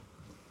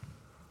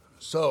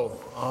So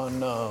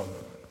on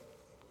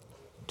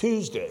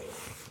Tuesday,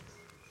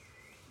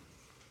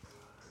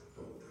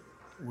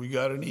 we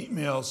got an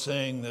email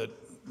saying that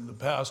the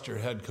pastor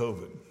had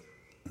COVID.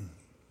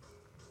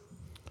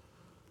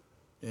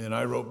 And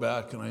I wrote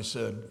back and I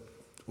said,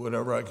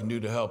 whatever I can do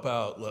to help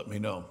out, let me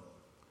know.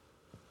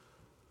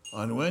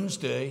 On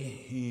Wednesday,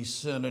 he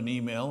sent an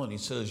email and he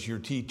says, you're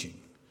teaching.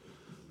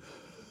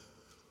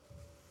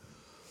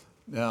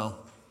 Now,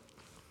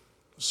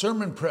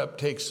 sermon prep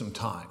takes some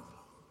time.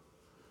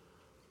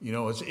 You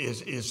know,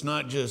 it's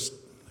not just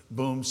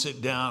boom,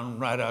 sit down,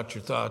 write out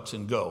your thoughts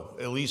and go,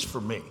 at least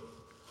for me.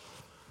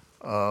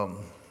 So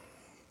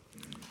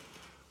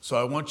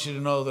I want you to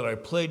know that I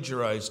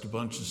plagiarized a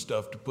bunch of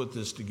stuff to put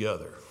this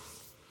together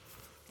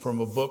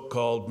from a book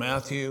called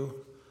Matthew,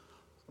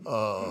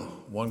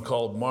 one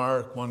called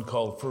Mark, one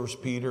called 1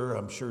 Peter.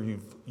 I'm sure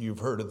you've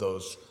heard of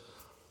those.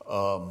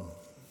 But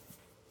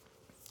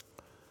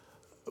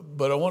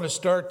I want to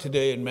start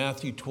today in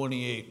Matthew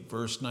 28,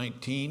 verse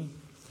 19.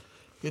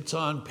 It's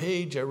on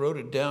page, I wrote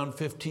it down,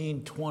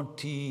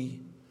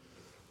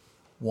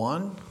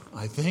 1521,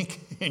 I think,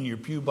 in your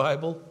Pew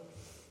Bible.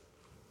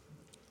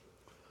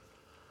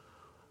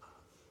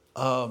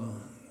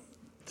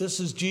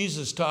 This is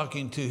Jesus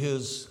talking to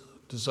his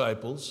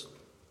disciples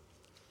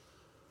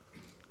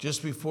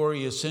just before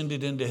he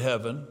ascended into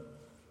heaven.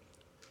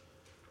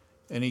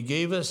 And he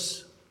gave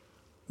us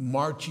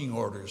marching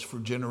orders for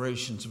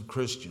generations of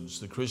Christians,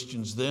 the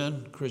Christians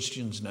then,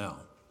 Christians now.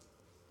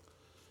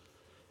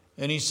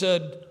 And he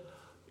said,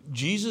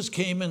 Jesus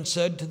came and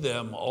said to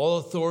them, all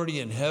authority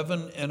in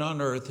heaven and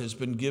on earth has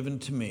been given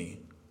to me.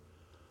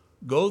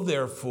 Go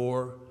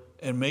therefore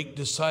and make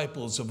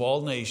disciples of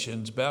all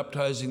nations,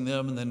 baptizing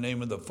them in the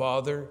name of the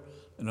Father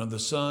and of the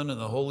Son and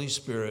the Holy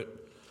Spirit,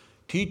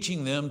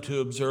 teaching them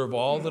to observe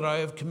all that I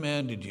have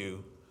commanded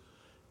you.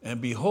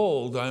 And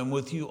behold, I am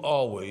with you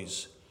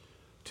always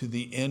to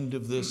the end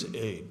of this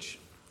age.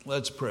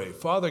 Let's pray.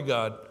 Father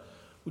God,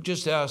 we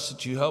just ask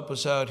that you help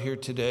us out here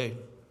today,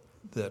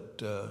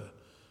 that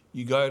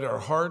you guide our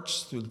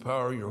hearts through the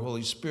power of your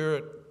Holy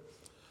Spirit,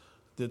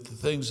 that the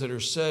things that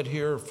are said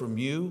here are from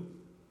you,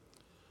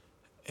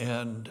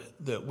 and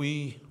that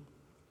we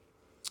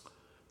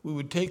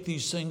would take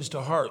these things to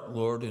heart,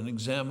 Lord, and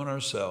examine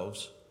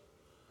ourselves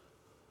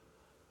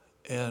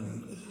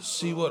and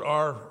see what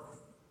our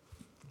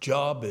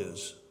job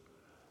is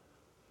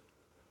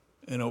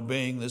in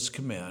obeying this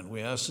command.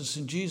 We ask this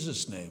in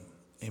Jesus' name.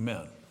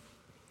 Amen.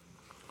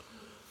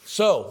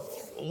 So,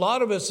 a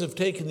lot of us have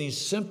taken these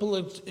simple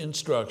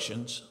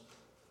instructions.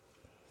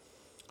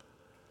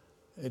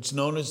 It's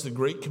known as the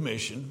Great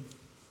Commission.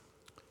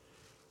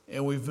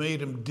 And we've made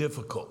them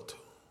difficult.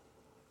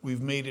 We've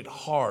made it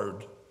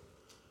hard.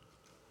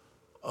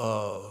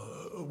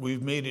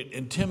 We've made it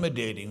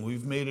intimidating.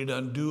 We've made it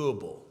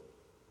undoable.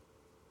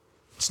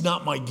 It's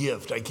not my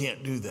gift. I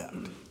can't do that.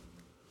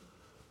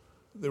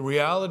 The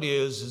reality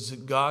is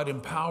that God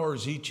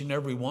empowers each and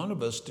every one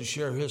of us to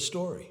share his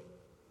story.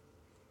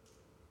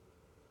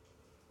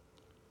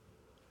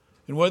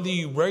 And whether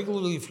you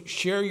regularly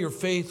share your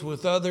faith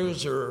with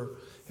others or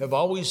have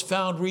always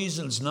found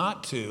reasons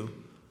not to,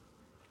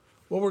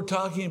 what we're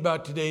talking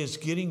about today is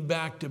getting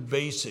back to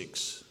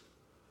basics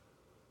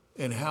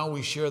and how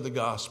we share the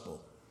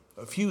gospel.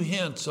 A few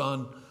hints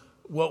on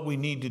what we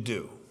need to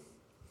do.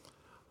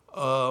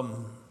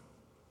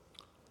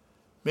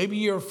 Maybe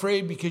you're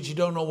afraid because you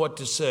don't know what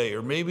to say,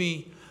 or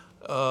maybe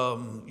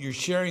you're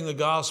sharing the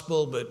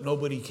gospel but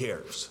nobody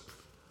cares.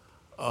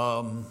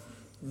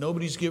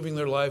 Nobody's giving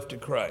their life to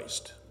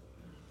Christ.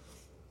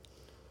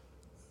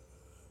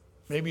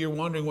 Maybe you're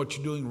wondering what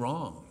you're doing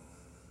wrong.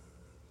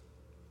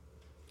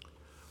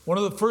 One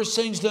of the first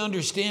things to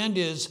understand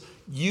is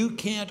you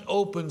can't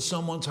open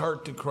someone's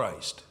heart to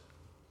Christ.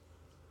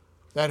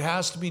 That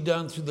has to be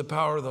done through the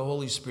power of the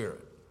Holy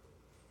Spirit.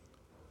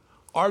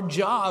 Our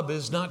job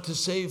is not to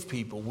save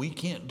people. We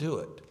can't do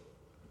it.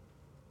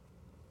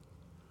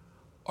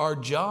 Our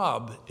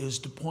job is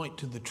to point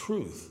to the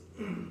truth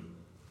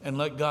and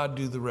let God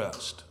do the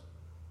rest.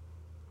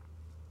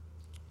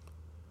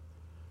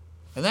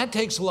 And that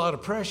takes a lot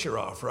of pressure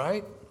off,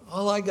 right?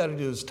 All I got to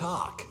do is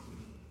talk.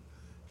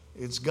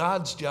 It's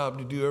God's job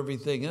to do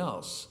everything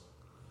else.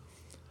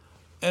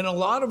 And a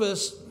lot of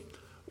us,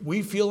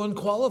 we feel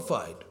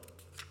unqualified.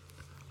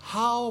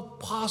 How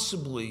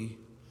possibly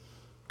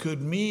could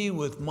me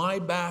with my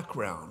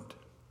background,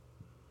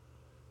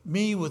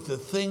 me with the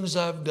things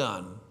I've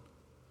done,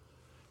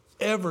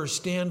 ever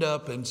stand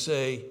up and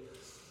say,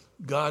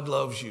 God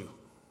loves you?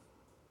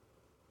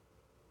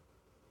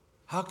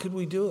 How could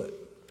we do it?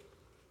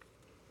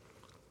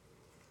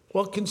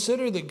 Well,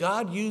 consider that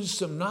God used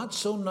some not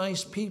so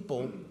nice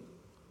people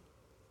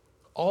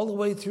all the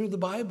way through the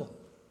Bible.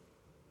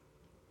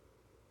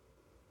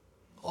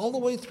 All the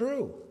way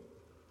through.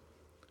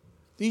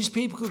 These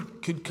people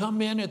could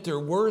come in at their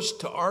worst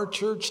to our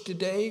church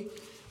today,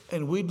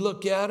 and we'd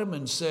look at them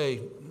and say,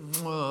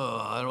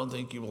 I don't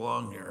think you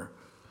belong here.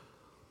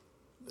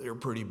 They're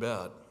pretty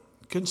bad.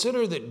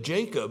 Consider that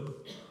Jacob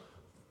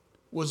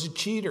was a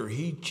cheater.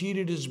 He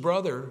cheated his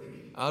brother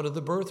out of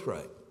the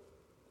birthright.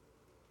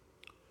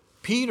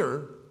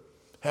 Peter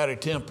had a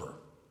temper.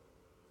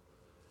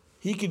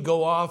 He could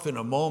go off in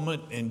a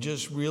moment and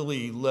just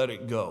really let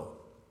it go.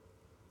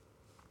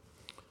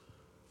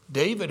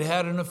 David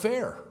had an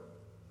affair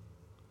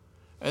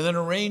and then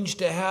arranged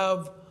to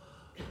have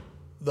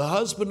the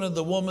husband of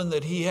the woman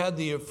that he had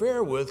the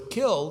affair with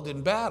killed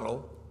in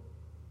battle.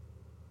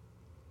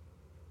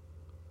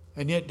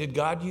 And yet, did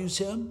God use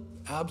him?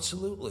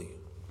 Absolutely.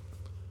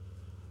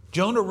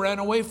 Jonah ran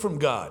away from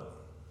God.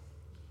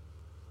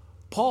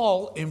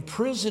 Paul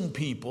imprisoned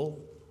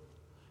people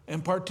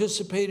and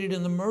participated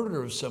in the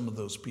murder of some of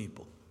those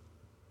people.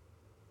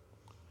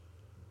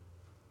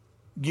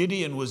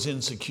 Gideon was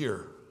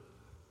insecure.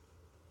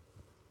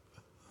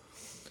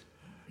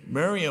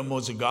 Miriam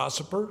was a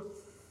gossiper.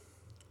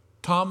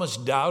 Thomas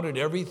doubted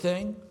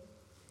everything.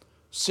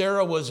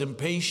 Sarah was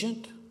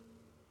impatient.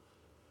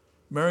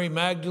 Mary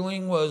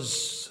Magdalene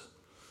was,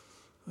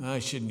 I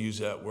shouldn't use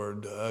that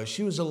word,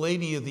 she was a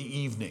lady of the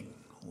evening.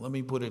 Let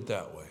me put it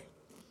that way.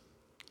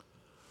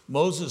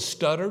 Moses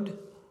stuttered.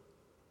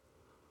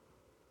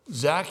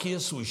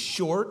 Zacchaeus was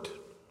short.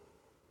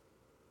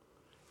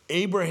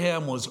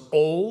 Abraham was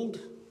old.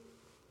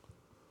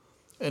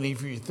 And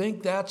if you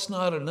think that's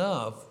not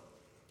enough,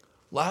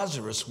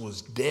 Lazarus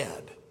was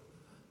dead.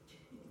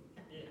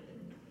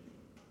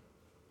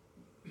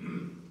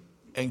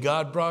 And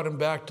God brought him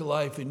back to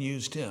life and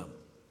used him.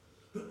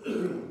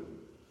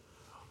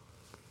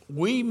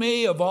 We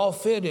may have all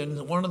fit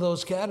in one of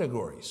those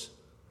categories.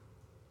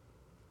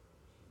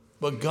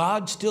 But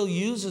God still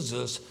uses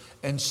us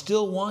and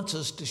still wants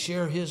us to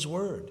share his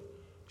word,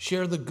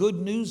 share the good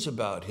news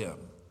about him.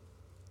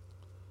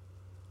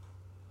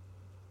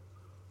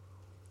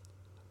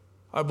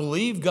 I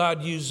believe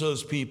God used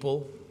those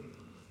people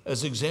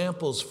as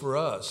examples for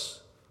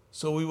us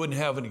so we wouldn't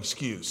have an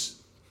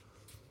excuse.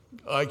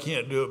 I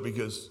can't do it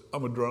because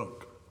I'm a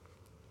drunk.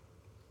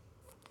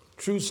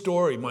 True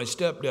story, my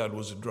stepdad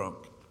was a drunk.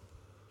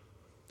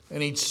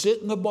 And he'd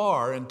sit in the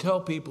bar and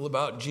tell people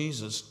about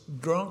Jesus,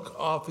 drunk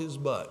off his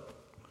butt.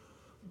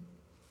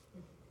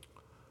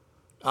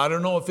 I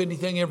don't know if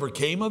anything ever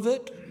came of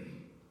it,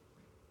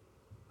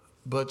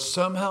 but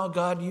somehow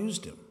God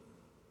used him.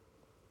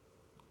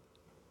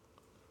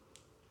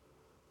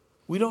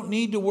 We don't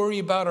need to worry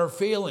about our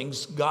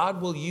failings.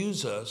 God will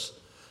use us.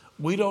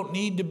 We don't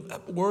need to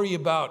worry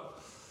about,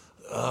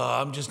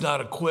 I'm just not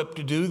equipped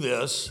to do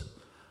this.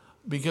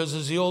 Because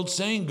as the old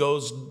saying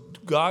goes,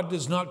 God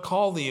does not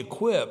call the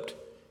equipped,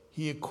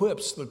 he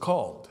equips the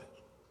called.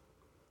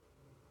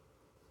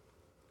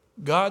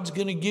 God's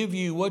going to give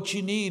you what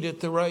you need at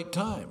the right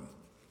time.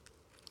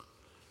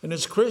 And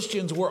as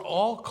Christians, we're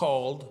all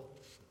called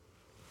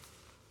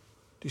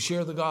to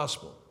share the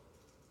gospel.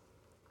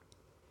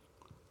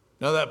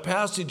 Now that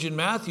passage in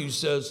Matthew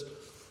says,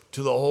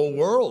 to the whole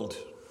world.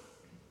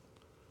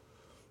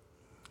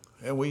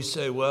 And we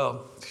say,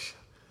 well,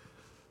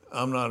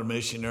 I'm not a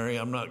missionary.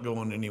 I'm not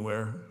going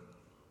anywhere.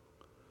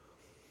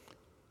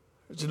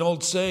 There's an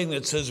old saying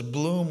that says,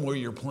 bloom where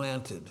you're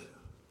planted.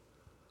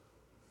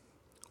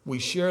 We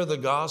share the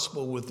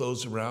gospel with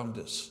those around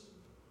us.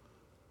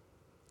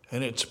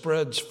 And it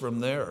spreads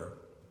from there.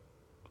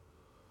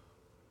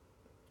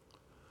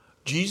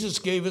 Jesus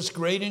gave us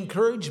great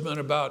encouragement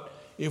about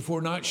if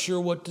we're not sure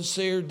what to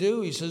say or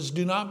do. He says,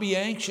 do not be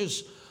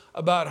anxious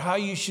about how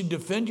you should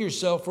defend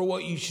yourself or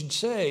what you should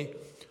say,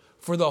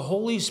 for the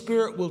Holy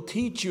Spirit will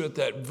teach you at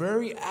that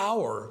very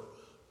hour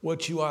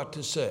what you ought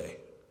to say.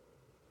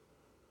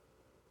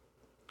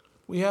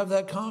 We have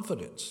that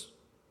confidence.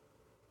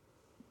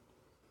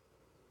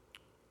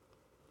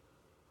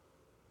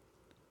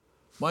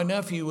 My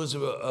nephew was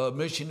a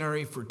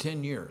missionary for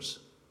 10 years.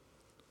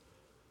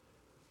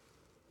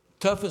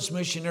 Toughest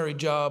missionary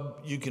job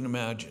you can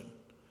imagine.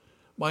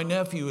 My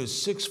nephew is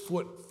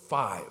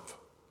 6'5",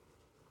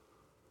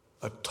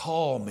 a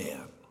tall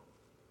man.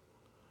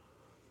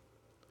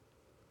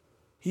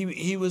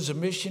 He was a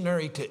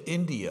missionary to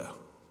India,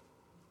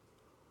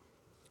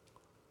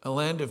 a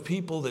land of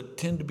people that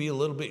tend to be a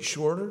little bit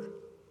shorter.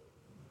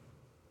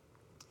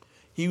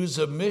 He was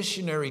a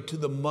missionary to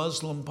the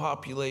Muslim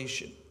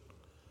population.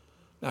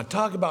 Now,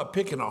 talk about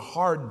picking a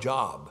hard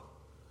job.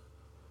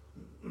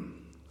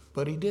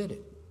 But he did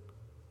it.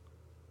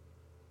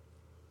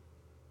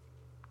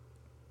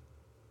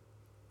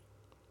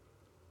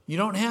 You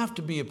don't have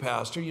to be a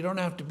pastor. You don't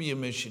have to be a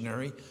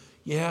missionary.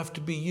 You have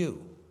to be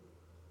you.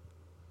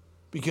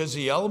 Because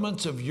the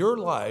elements of your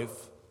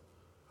life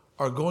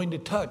are going to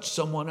touch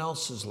someone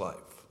else's life.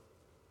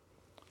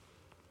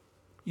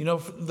 You know,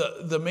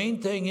 the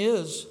main thing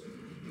is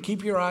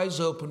keep your eyes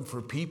open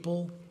for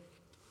people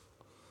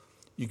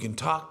you can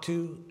talk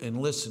to and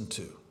listen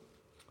to,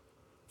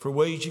 for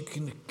ways you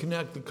can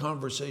connect the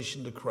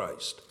conversation to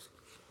Christ.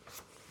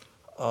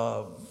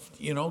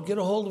 Get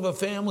a hold of a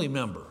family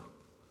member.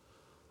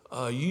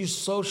 Use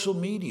social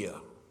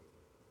media.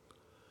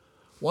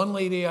 One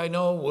lady I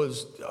know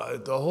was,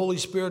 the Holy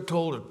Spirit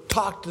told her,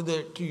 talk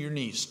to your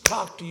niece,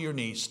 talk to your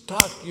niece,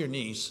 talk to your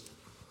niece.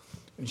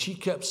 And she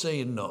kept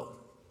saying no.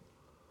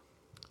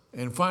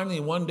 And finally,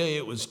 one day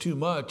it was too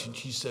much, and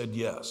she said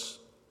yes.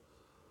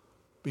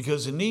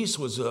 because the niece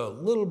was a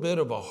little bit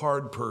of a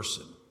hard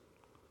person.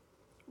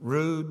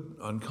 Rude,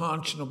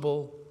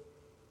 unconscionable,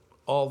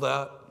 all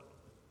that.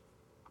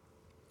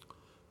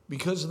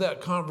 Because of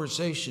that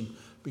conversation,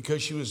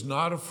 because she was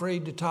not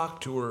afraid to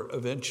talk to her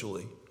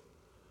eventually,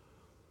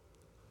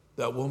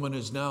 that woman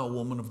is now a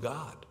woman of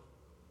God.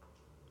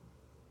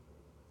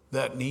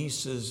 That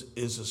niece is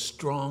a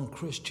strong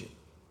Christian.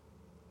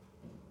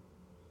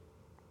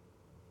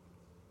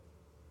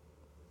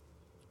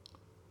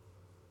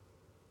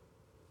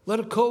 Let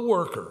a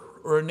coworker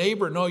or a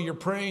neighbor know you're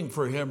praying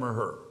for him or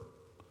her.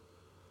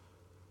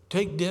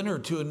 Take dinner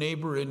to a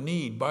neighbor in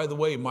need. By the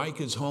way,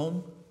 Mike is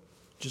home.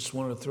 Just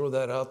want to throw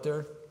that out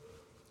there.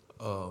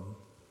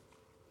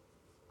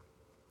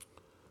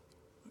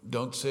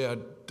 Don't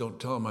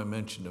tell him I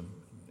mentioned him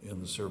in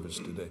the service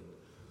today.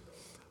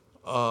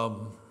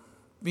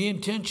 Be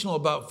intentional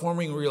about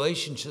forming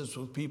relationships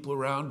with people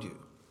around you.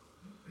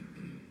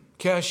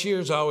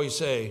 Cashiers always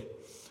say,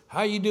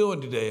 "How you doing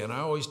today?" And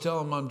I always tell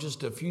them I'm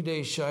just a few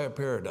days shy of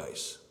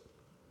paradise.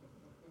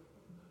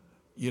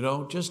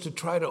 Just to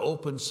try to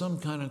open some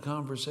kind of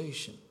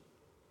conversation.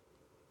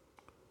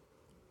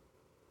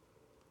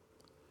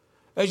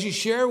 As you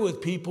share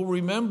with people,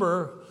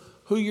 remember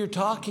who you're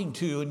talking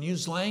to and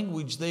use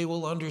language they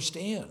will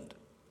understand.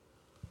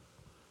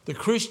 The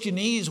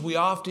Christianese we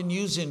often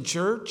use in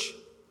church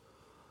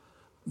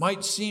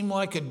might seem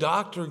like a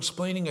doctor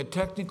explaining a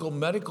technical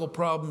medical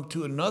problem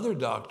to another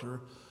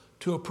doctor,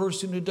 to a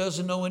person who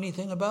doesn't know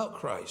anything about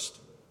Christ.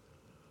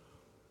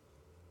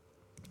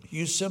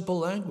 Use simple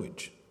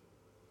language.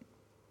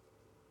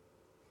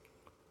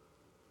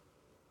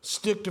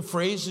 Stick to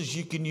phrases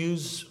you can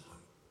use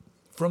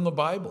from the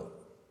Bible.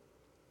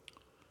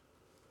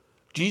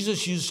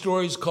 Jesus used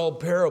stories called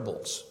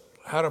parables,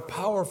 had a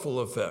powerful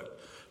effect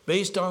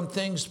based on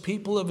things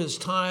people of his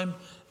time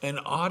and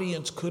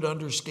audience could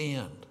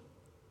understand.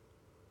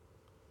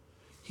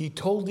 He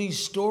told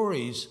these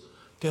stories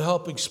to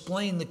help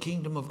explain the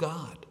kingdom of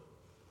God.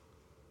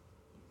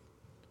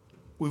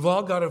 We've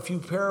all got a few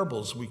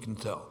parables we can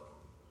tell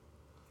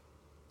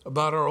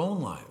about our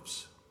own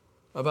lives,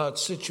 about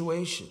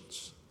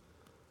situations.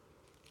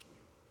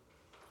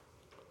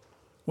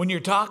 When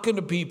you're talking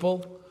to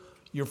people,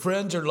 your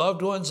friends or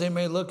loved ones, they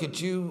may look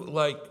at you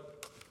like,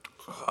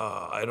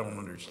 I don't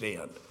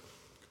understand.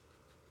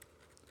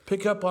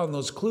 Pick up on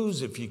those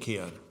clues if you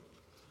can.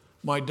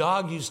 My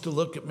dog used to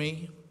look at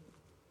me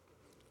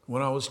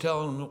when I was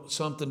telling him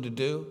something to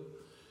do,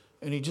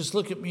 and he'd just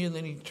look at me and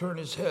then he'd turn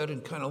his head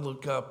and kind of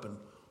look up and,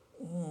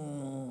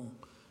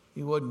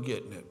 he wasn't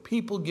getting it.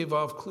 People give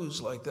off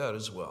clues like that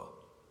as well.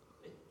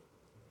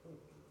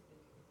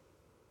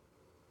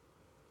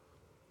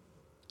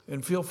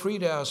 And feel free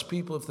to ask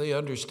people if they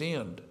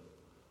understand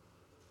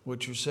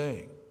what you're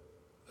saying.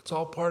 It's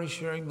all part of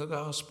sharing the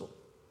gospel.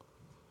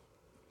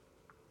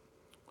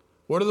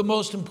 What are the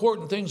most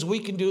important things we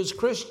can do as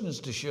Christians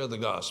to share the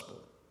gospel?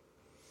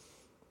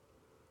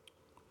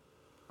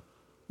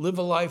 Live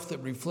a life that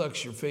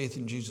reflects your faith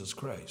in Jesus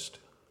Christ.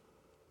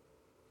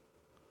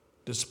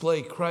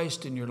 Display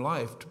Christ in your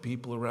life to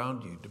people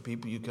around you, to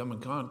people you come in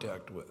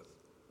contact with.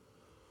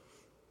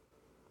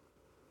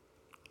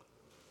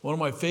 One of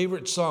my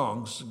favorite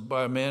songs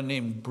by a man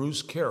named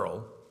Bruce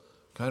Carroll,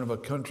 kind of a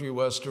country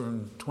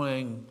western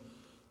twang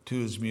to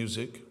his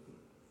music.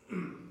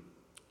 And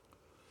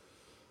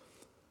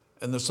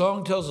the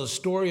song tells a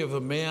story of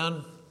a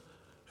man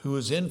who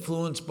was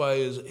influenced by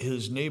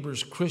his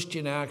neighbor's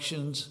Christian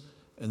actions,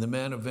 and the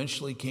man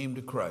eventually came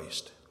to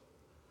Christ.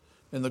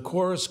 And the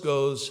chorus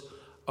goes,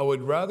 "I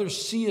would rather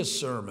see a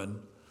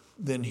sermon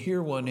than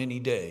hear one any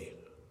day.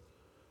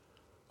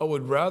 I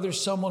would rather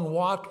someone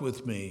walked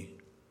with me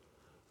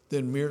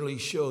than merely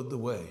showed the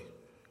way."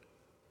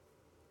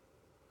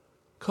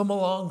 Come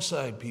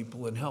alongside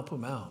people and help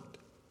them out.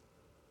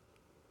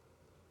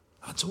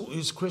 That's what we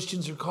as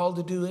Christians are called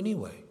to do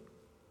anyway.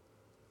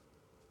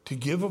 To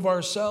give of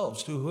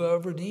ourselves to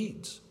whoever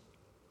needs.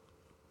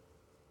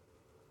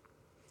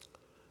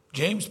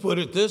 James put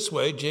it this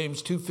way,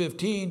 James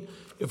 2:15,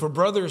 if a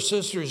brother or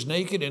sister is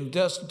naked and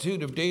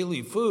destitute of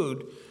daily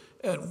food,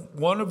 and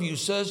one of you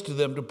says to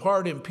them,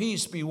 "Depart in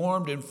peace, be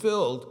warmed and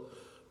filled,"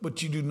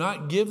 but you do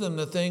not give them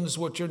the things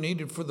which are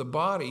needed for the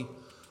body,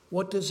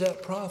 what does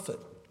that profit?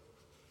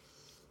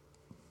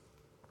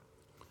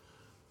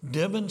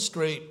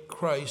 Demonstrate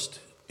Christ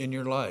in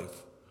your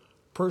life.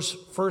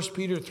 1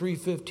 Peter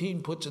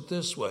 3:15 puts it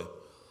this way,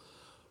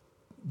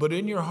 but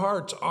in your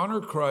hearts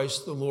honor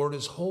Christ the Lord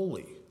as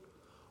holy,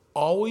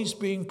 always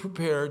being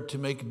prepared to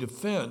make a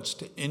defense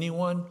to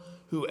anyone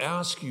who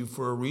asks you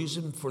for a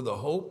reason for the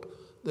hope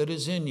that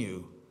is in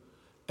you,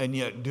 and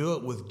yet do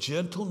it with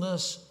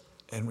gentleness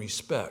and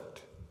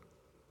respect.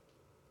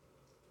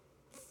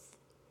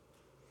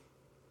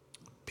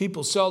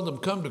 People seldom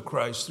come to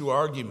Christ through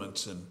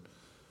arguments and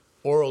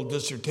oral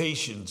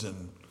dissertations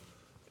and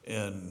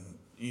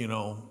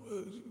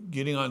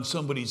getting on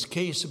somebody's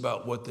case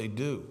about what they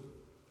do.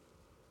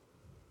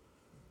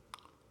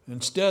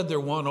 Instead, they're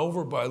won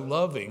over by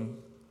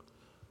loving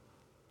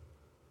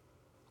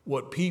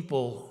what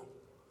people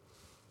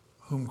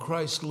whom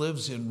Christ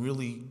lives in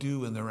really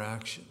do in their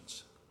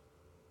actions.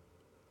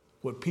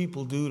 What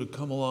people do to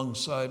come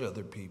alongside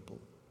other people.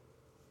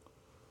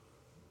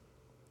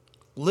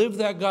 Live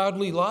that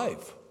godly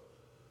life.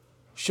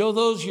 Show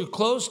those you're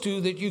close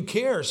to that you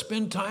care.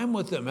 Spend time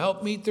with them.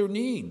 Help meet their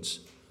needs.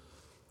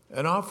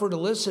 And offer to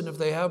listen if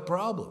they have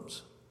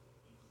problems.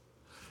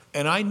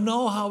 And I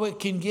know how it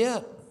can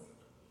get.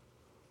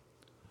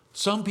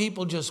 Some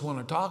people just want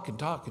to talk and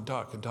talk and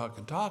talk and talk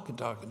and talk and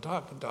talk and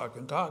talk and talk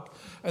and talk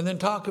and then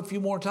talk a few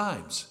more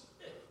times.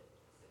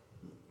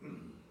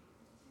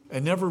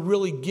 And never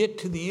really get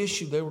to the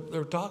issue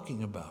they're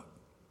talking about.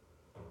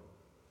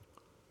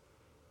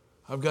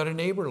 I've got a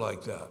neighbor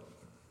like that.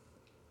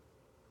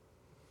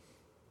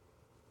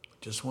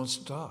 Just wants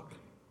to talk.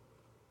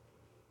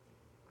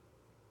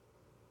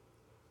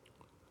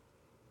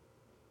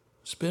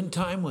 Spend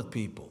time with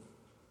people.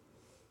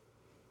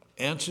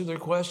 Answer their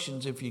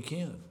questions if you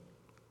can.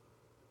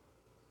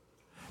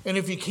 And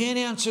if you can't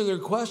answer their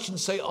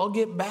questions, say, I'll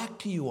get back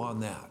to you on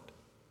that.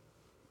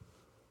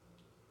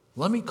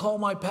 Let me call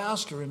my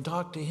pastor and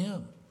talk to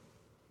him.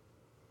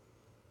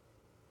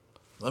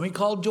 Let me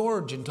call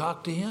George and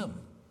talk to him.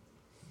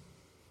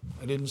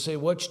 I didn't say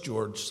which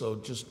George, so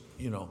just,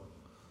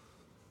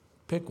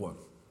 pick one.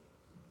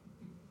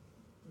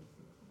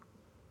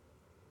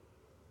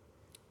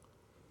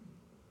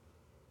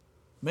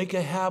 Make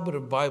a habit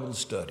of Bible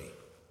study.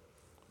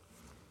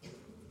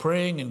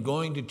 Praying and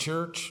going to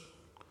church.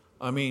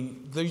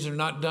 These are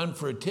not done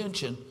for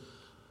attention,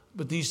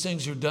 but these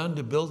things are done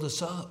to build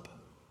us up,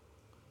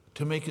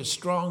 to make us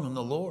strong in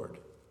the Lord,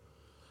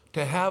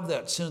 to have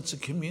that sense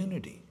of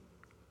community,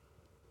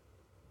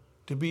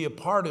 to be a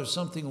part of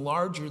something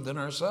larger than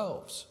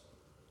ourselves,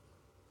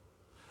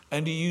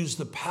 and to use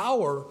the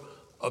power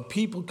of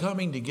people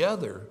coming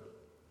together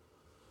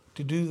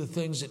to do the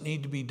things that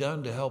need to be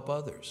done to help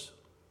others.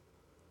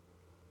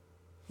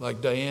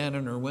 Like Diane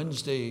and her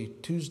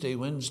Tuesday,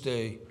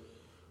 Wednesday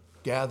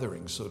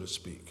gathering, so to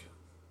speak.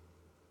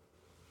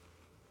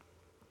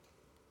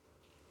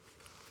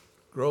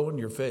 Grow in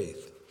your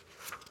faith.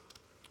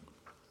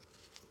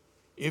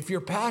 If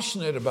you're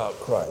passionate about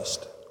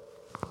Christ,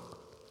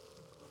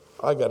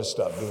 I got to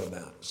stop doing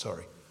that,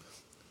 sorry.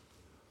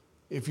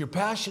 If you're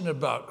passionate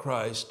about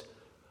Christ,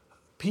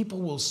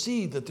 people will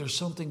see that there's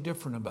something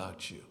different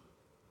about you.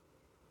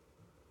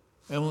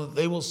 And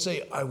they will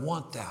say, I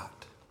want that.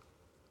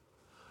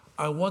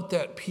 I want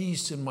that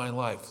peace in my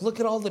life. Look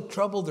at all the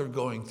trouble they're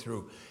going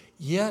through.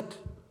 Yet,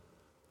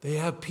 they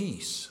have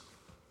peace.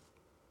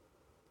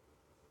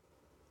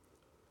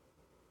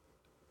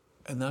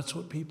 And that's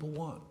what people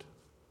want.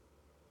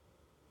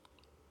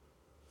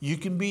 You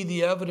can be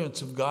the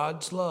evidence of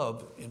God's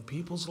love in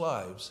people's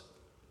lives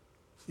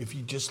if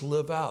you just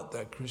live out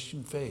that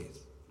Christian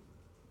faith.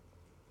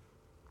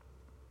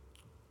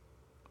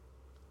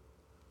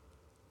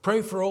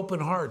 Pray for open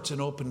hearts and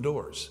open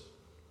doors.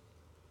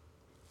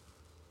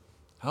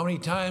 How many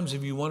times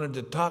have you wanted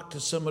to talk to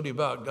somebody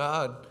about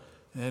God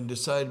and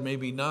decided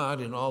maybe not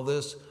and all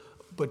this,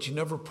 but you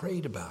never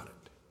prayed about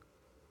it?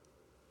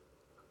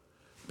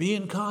 Be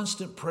in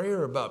constant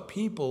prayer about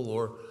people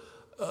or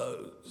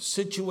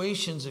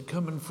situations that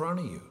come in front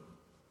of you.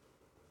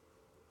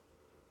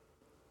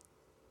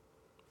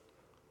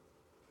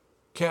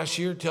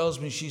 Cashier tells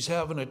me she's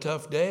having a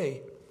tough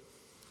day.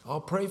 I'll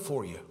pray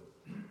for you.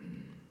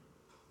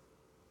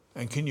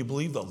 And can you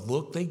believe the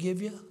look they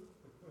give you?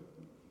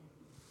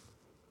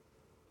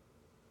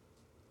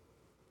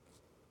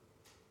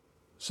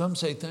 Some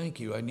say, thank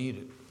you, I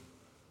need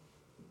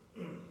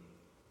it.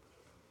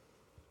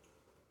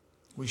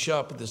 We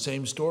shop at the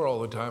same store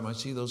all the time. I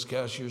see those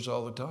cashiers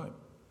all the time.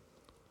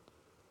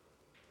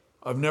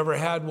 I've never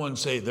had one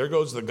say, there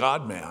goes the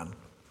God man.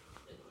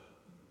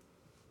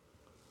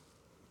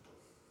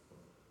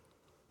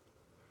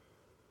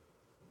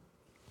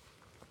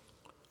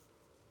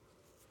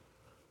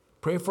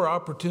 Pray for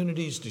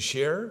opportunities to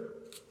share,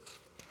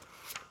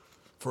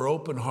 for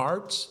open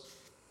hearts,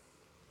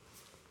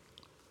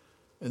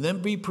 and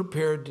then be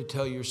prepared to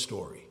tell your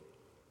story.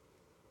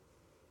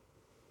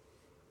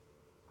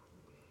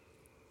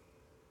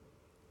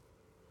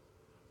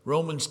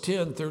 Romans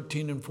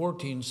 10:13 and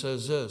 14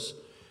 says this,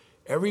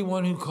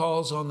 everyone who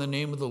calls on the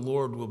name of the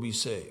Lord will be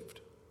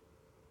saved.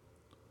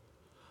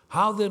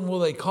 How then will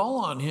they call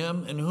on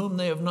him in whom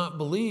they have not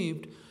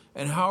believed?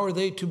 And how are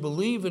they to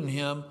believe in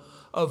him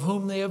of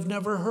whom they have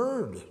never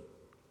heard?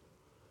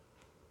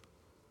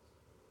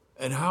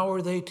 And how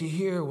are they to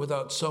hear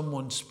without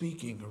someone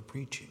speaking or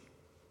preaching?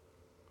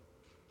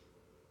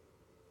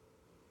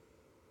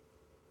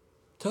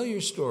 Tell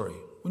your story.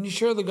 When you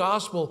share the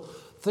gospel,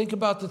 think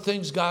about the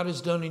things God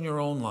has done in your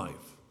own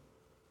life.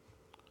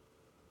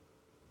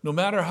 No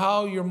matter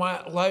how your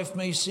life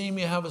may seem,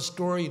 you have a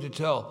story to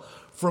tell.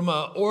 From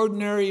an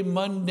ordinary,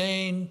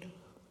 mundane,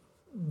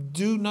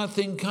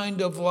 do-nothing kind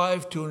of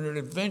life to an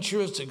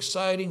adventurous,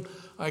 exciting,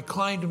 I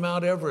climbed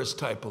Mount Everest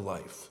type of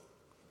life.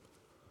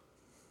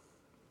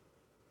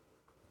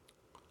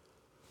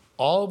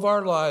 All of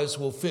our lives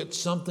will fit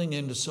something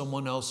into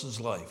someone else's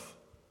life.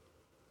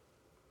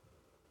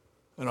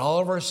 And all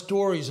of our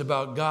stories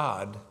about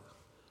God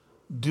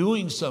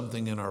doing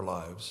something in our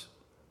lives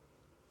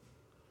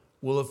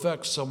will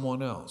affect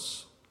someone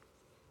else.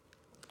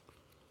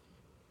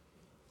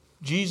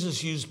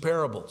 Jesus used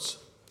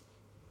parables.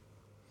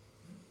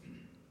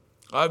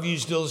 I've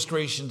used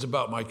illustrations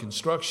about my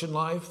construction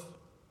life,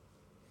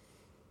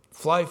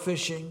 fly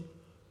fishing,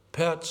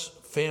 pets,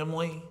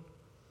 family,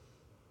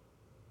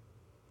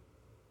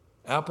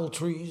 apple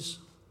trees.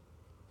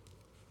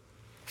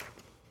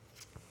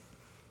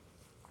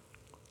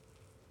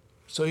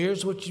 So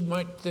here's what you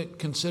might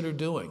consider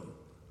doing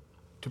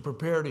to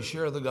prepare to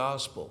share the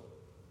gospel.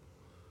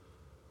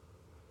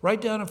 Write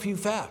down a few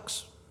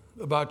facts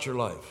about your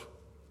life.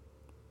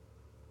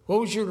 What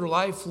was your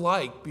life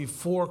like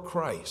before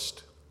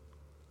Christ?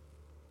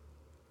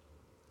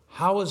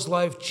 How has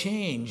life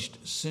changed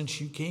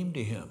since you came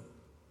to him?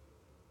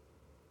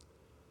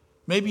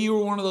 Maybe you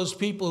were one of those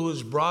people who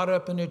was brought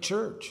up in a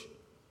church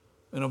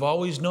and have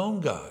always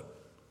known God.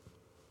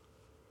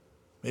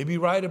 Maybe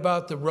write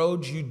about the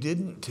roads you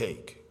didn't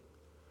take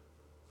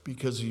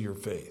because of your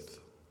faith.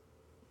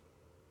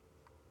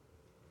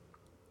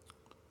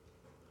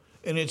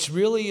 And it's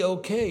really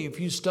okay if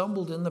you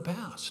stumbled in the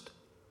past.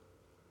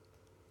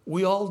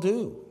 We all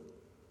do.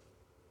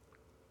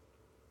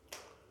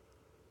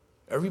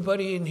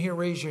 Everybody in here,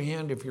 raise your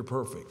hand if you're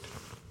perfect.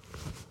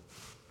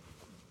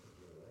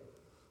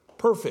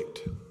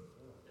 Perfect.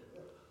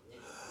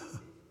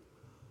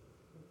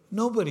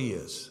 Nobody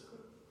is.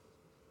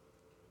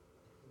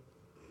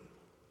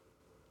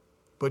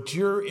 But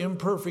your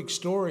imperfect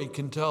story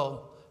can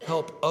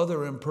help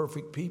other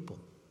imperfect people.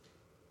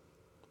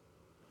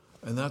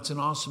 And that's an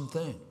awesome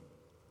thing.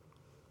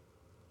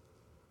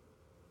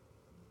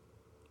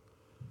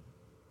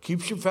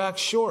 Keeps your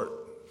facts short.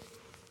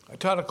 I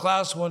taught a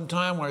class one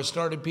time where I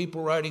started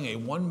people writing a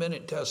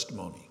 1-minute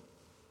testimony.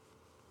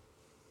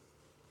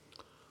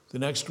 The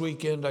next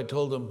weekend, I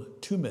told them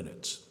 2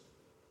 minutes.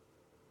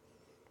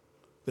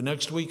 The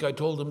next week, I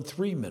told them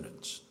 3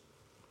 minutes.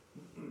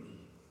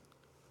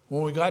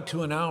 When we got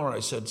to an hour,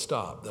 I said,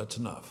 stop, that's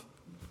enough.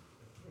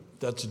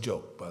 That's a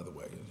joke, by the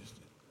way.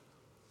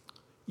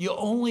 You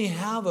only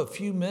have a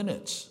few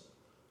minutes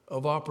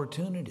of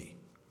opportunity.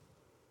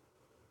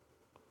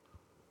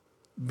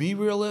 Be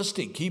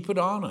realistic, keep it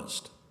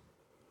honest.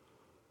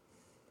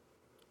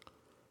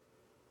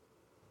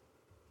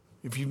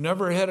 If you've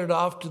never headed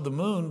off to the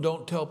moon,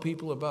 don't tell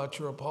people about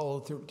your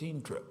Apollo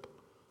 13 trip.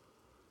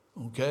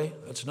 Okay?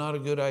 That's not a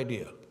good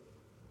idea.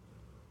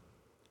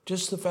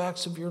 Just the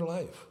facts of your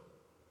life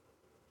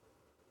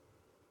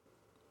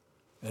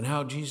and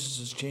how Jesus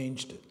has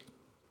changed it.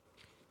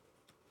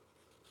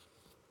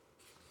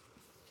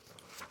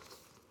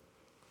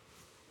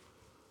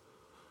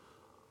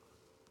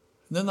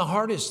 And then the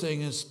hardest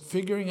thing is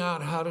figuring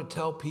out how to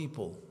tell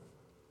people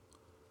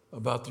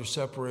about their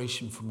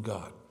separation from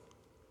God.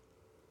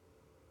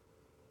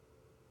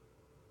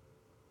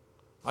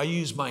 I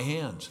use my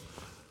hands.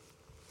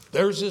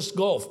 There's this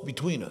gulf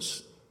between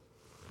us.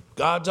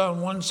 God's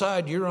on one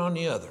side, you're on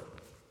the other.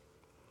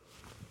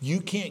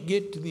 You can't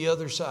get to the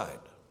other side.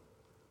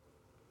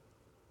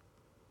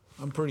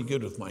 I'm pretty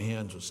good with my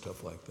hands with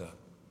stuff like that.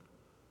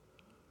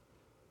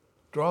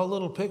 Draw a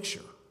little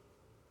picture.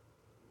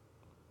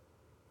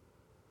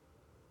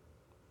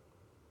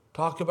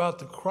 Talk about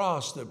the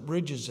cross that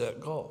bridges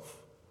that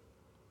gulf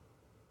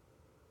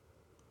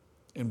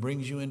and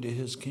brings you into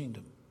his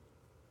kingdom.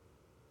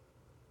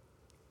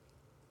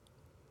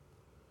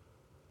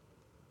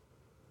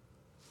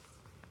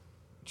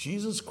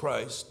 Jesus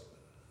Christ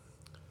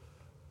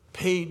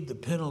paid the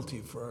penalty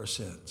for our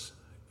sins,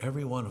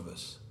 every one of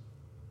us.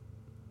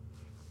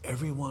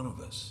 Every one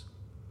of us.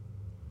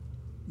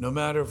 No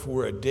matter if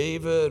we're a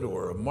David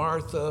or a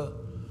Martha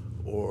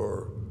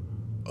or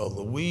a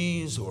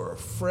Louise or a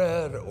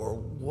Fred or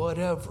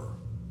whatever.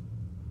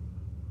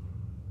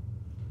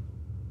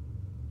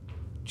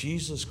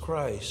 Jesus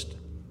Christ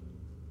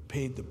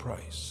paid the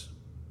price.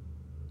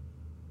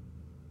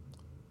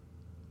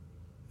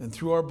 And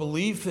through our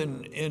belief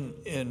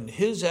in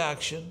his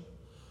action,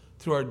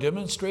 through our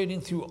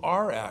demonstrating through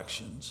our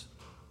actions,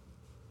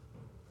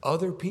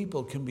 other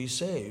people can be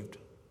saved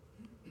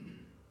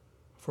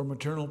from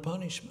eternal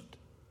punishment.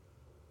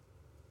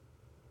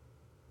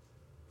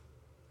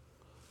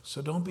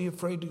 So don't be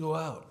afraid to go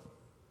out.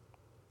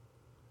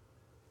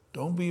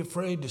 Don't be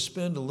afraid to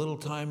spend a little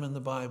time in the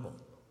Bible.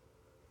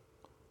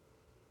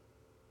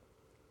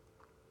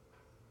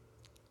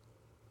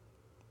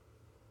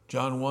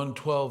 John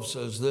 1:12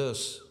 says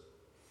this,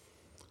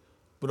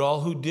 "But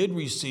all who did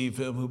receive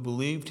him, who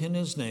believed in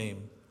his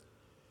name,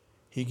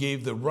 he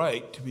gave the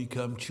right to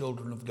become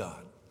children of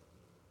God."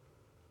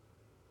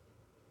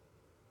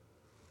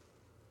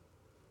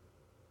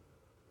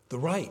 The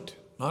right,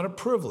 not a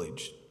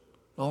privilege.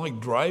 Not like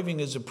driving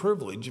is a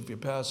privilege if you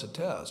pass a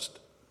test,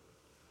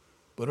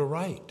 but a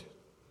right.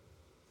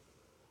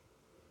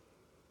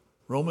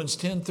 Romans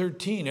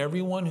 10:13,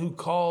 "Everyone who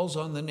calls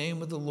on the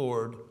name of the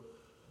Lord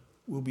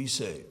will be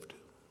saved."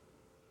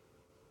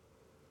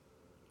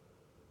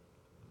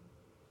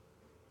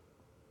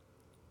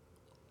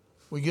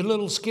 We get a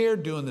little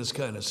scared doing this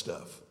kind of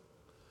stuff.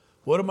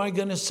 What am I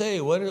going to say?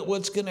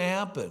 What's going to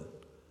happen?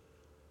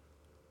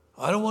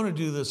 I don't want to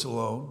do this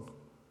alone.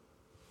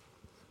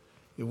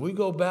 If we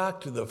go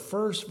back to the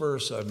first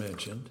verse I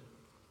mentioned,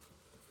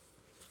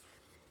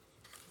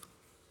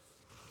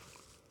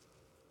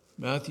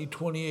 Matthew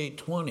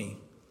 28:20,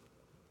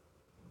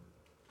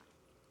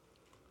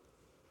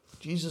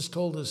 Jesus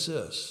told us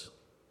this,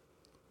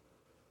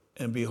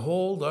 and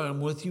behold, I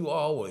am with you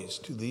always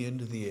to the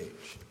end of the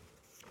age.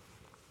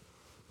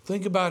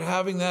 Think about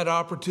having that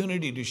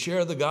opportunity to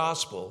share the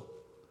gospel.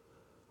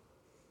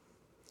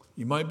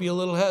 You might be a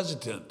little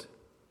hesitant,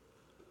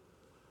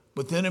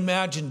 but then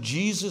imagine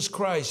Jesus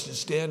Christ is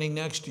standing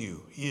next to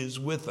you. He is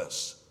with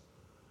us.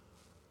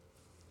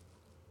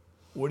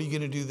 What are you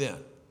going to do then?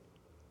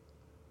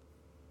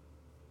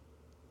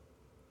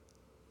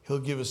 He'll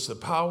give us the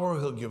power.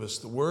 He'll give us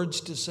the words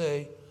to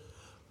say.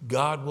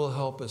 God will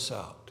help us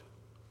out.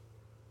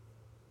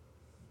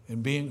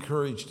 And be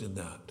encouraged in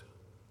that.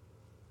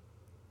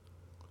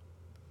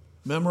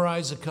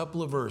 Memorize a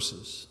couple of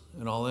verses,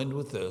 and I'll end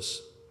with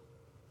this.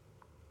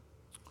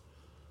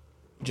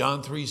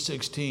 John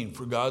 3:16,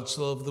 for God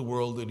so loved the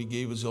world that he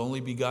gave his only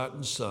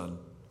begotten Son,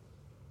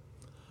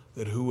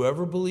 that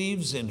whoever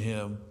believes in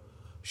him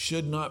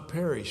should not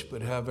perish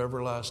but have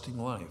everlasting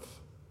life.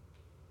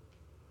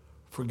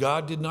 For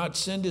God did not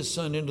send his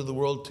Son into the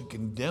world to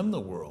condemn the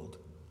world,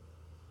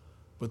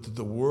 but that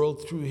the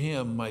world through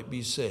him might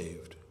be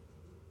saved.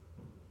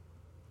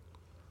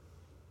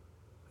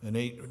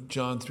 And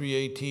John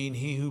 3:18,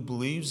 he who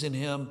believes in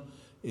him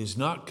is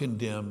not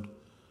condemned,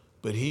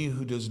 but he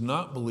who does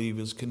not believe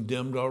is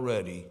condemned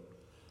already,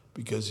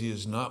 because he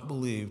has not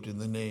believed in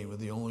the name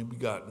of the only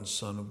begotten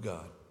Son of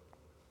God.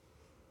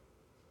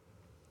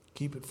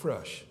 Keep it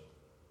fresh.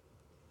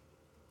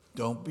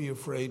 Don't be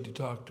afraid to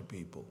talk to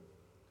people.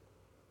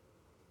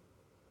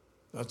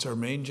 That's our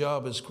main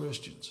job as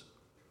Christians.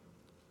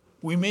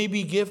 We may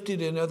be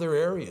gifted in other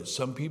areas.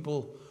 Some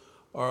people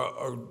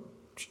are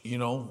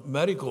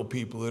medical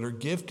people that are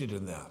gifted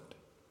in that.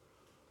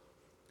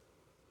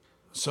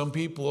 Some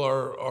people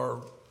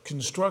are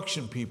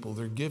construction people,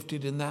 they're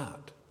gifted in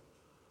that.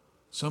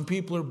 Some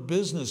people are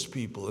business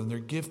people and they're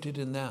gifted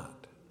in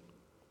that.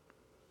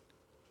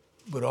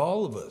 But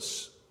all of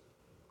us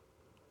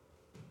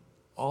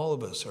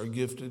are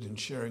gifted in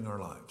sharing our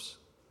lives.